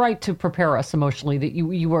 You're right to prepare us emotionally that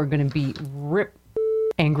you are going to be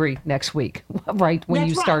angry next week, right? When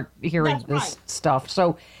you start hearing this stuff.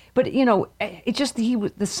 So, but it just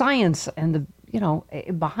the science and the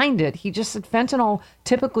behind it. He just said fentanyl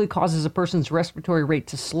typically causes a person's respiratory rate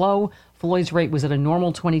to slow. Floyd's rate was at a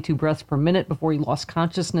normal 22 breaths per minute before he lost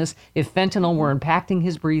consciousness. If fentanyl were impacting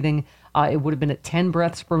his breathing, it would have been at 10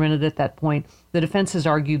 breaths per minute at that point. The defense has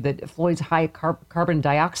argued that Floyd's high carbon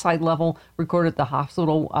dioxide level recorded at the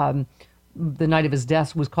hospital the night of his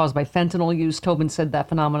death was caused by fentanyl use. Tobin said that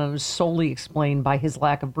phenomenon was solely explained by his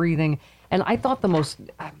lack of breathing. And I thought the most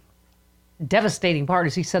devastating part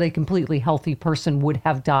is he said a completely healthy person would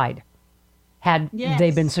have died had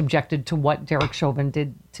they been subjected to what Derek Chauvin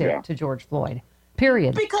did to George Floyd.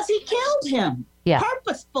 Period. Because he killed him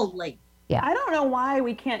purposefully. Yeah. I don't know why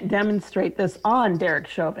we can't demonstrate this on Derek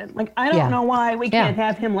Chauvin. Like, I don't know why we can't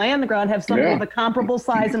have him lay on the ground, have somebody of a comparable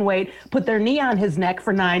size and weight, put their knee on his neck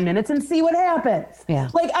for 9 minutes and see what happens. Yeah.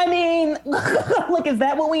 Like, I mean, like, is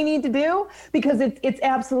that what we need to do? Because it's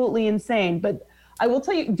absolutely insane. But I will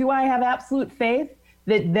tell you, do I have absolute faith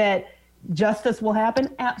that justice will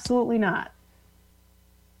happen? Absolutely not.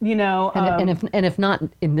 And if not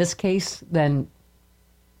in this case, then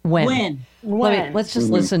when? Let's just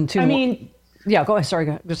listen to. I mean, go ahead.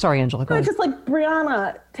 Sorry, Angela. Go ahead. Just like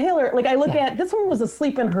Breonna Taylor. Like I look at this one was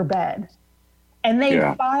asleep in her bed, and they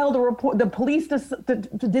filed a report. The police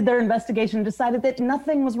did their investigation and decided that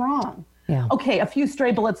nothing was wrong. Yeah. Okay, a few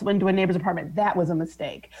stray bullets went into a neighbor's apartment. That was a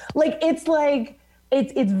mistake. It's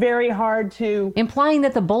very hard to implying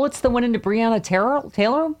that the bullets that went into Breonna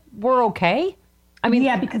Taylor were okay. I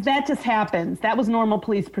mean, because that just happens. That was normal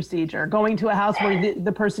police procedure. Going to a house where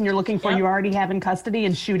the person you're looking for you already have in custody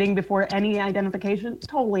and shooting before any identification.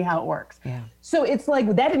 Totally how it works. Yeah. So it's like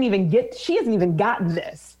she hasn't even gotten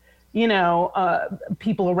this.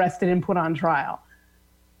 People arrested and put on trial.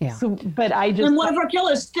 Yeah. So, but and one of her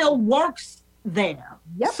killers still works there.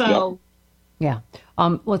 Yep. So. Yeah.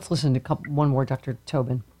 Let's listen to one more, Dr.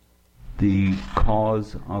 Tobin. The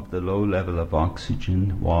cause of the low level of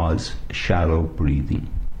oxygen was shallow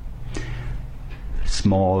breathing.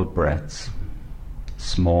 Small breaths,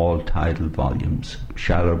 small tidal volumes,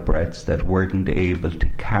 shallow breaths that weren't able to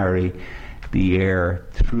carry the air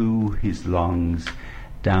through his lungs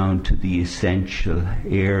down to the essential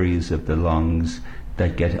areas of the lungs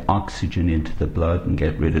that get oxygen into the blood and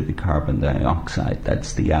get rid of the carbon dioxide.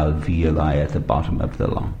 That's the alveoli at the bottom of the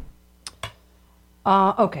lung.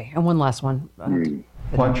 Okay, and one last one.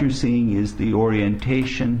 What you're seeing is the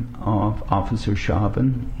orientation of Officer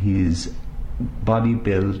Chauvin. His body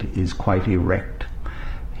build is quite erect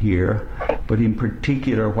here, but in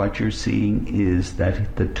particular what you're seeing is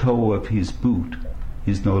that the toe of his boot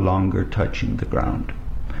is no longer touching the ground.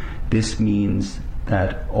 This means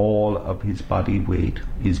that all of his body weight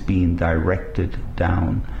is being directed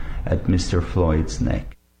down at Mr. Floyd's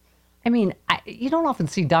neck. I mean, you don't often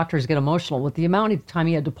see doctors get emotional with the amount of time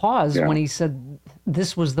he had to pause when he said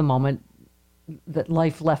this was the moment that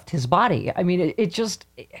life left his body. I mean, it just,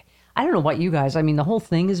 I don't know about you guys. I mean, the whole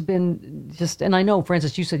thing has been just, and I know,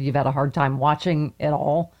 Francis, you said you've had a hard time watching it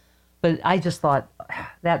all, but I just thought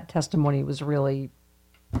that testimony was really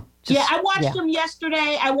I watched him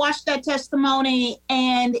yesterday. I watched that testimony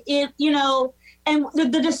and and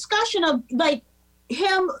the discussion of like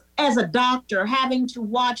him as a doctor having to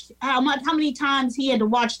watch how many times he had to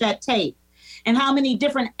watch that tape and how many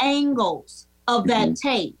different angles of that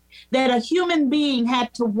tape that a human being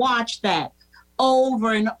had to watch that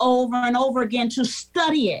over and over and over again to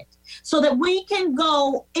study it so that we can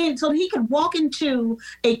go in, so he could walk into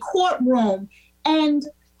a courtroom and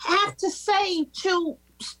have to say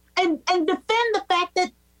and defend the fact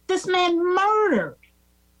that this man murdered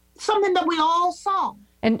something that we all saw.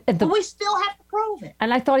 But we still have to prove it.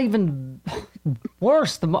 And I thought even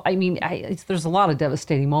worse. There's a lot of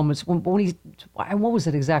devastating moments when he. What was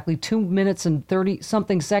it exactly? 2 minutes and 30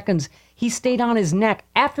 something seconds. He stayed on his neck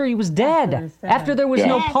after he was dead. After there was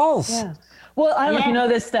no pulse. Yeah. Well, I don't know if you know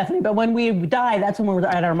this, Stephanie, but when we die, that's when we're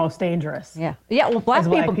at our most dangerous. Yeah. Yeah. Well,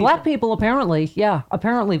 black people apparently. Yeah.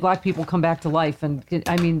 Apparently, black people come back to life, and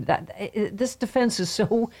I mean this defense is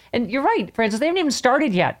so. And you're right, Francis. They haven't even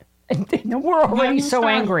started yet. We're already so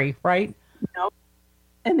angry, right? No.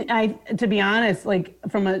 And to be honest, like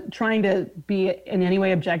trying to be in any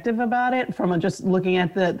way objective about it, just looking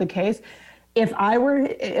at the case, if I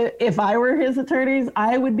were his attorneys,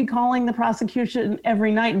 I would be calling the prosecution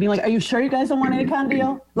every night and being like, "Are you sure you guys don't want any kind of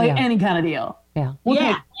deal? Like any kind of deal? Yeah,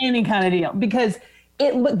 any kind of deal." Because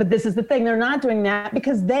but this is the thing, they're not doing that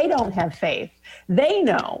because they don't have faith. They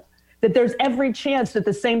know that there's every chance that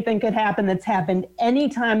the same thing could happen that's happened any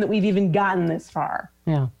time that we've even gotten this far.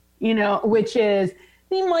 Yeah, which is.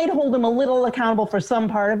 They might hold them a little accountable for some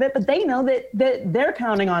part of it, but they know that they're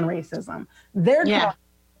counting on racism. It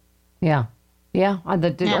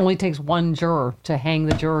only takes one juror to hang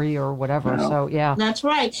the jury or whatever. No. So, yeah. That's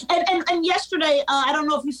right. And yesterday, I don't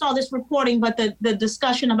know if you saw this reporting, but the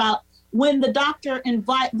discussion about when the doctor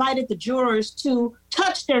invited the jurors to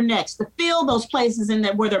touch their necks, to feel those places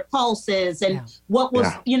where their pulse is and what was,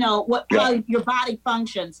 how your body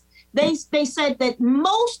functions. They said that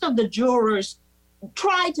most of the jurors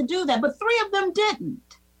tried to do that, but 3 of them didn't,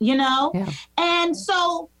 And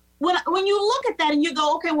so when you look at that and you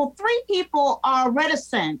go, okay, well, 3 people are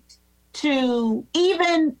reticent to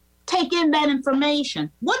even take in that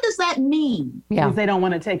information. What does that mean? Because they don't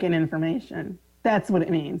want to take in information. That's what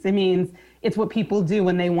it means. It means it's what people do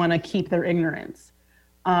when they want to keep their ignorance.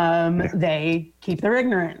 They keep their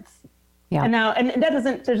ignorance. Yeah. And that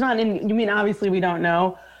doesn't, there's not any, you mean, obviously we don't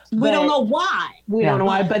know. We don't know why. We don't know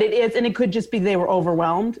why, but it is, and it could just be they were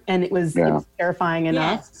overwhelmed and it was terrifying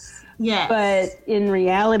enough. Yes. But in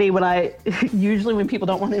reality, usually when people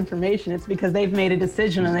don't want information, it's because they've made a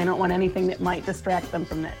decision and they don't want anything that might distract them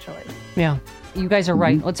from that choice. Yeah. You guys are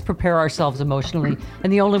right. Let's prepare ourselves emotionally.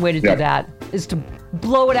 And the only way to do that is to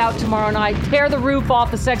blow it out tomorrow night. Tear the roof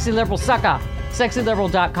off the Sexy Liberal sucker.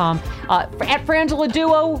 SexyLiberal.com. At Frangela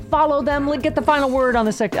Duo, follow them. Get the final word on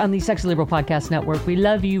the Sexy Liberal Podcast Network. We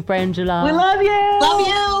love you, Frangela. We love you. Love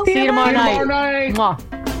you. See you tomorrow night. Tomorrow night. Mwah.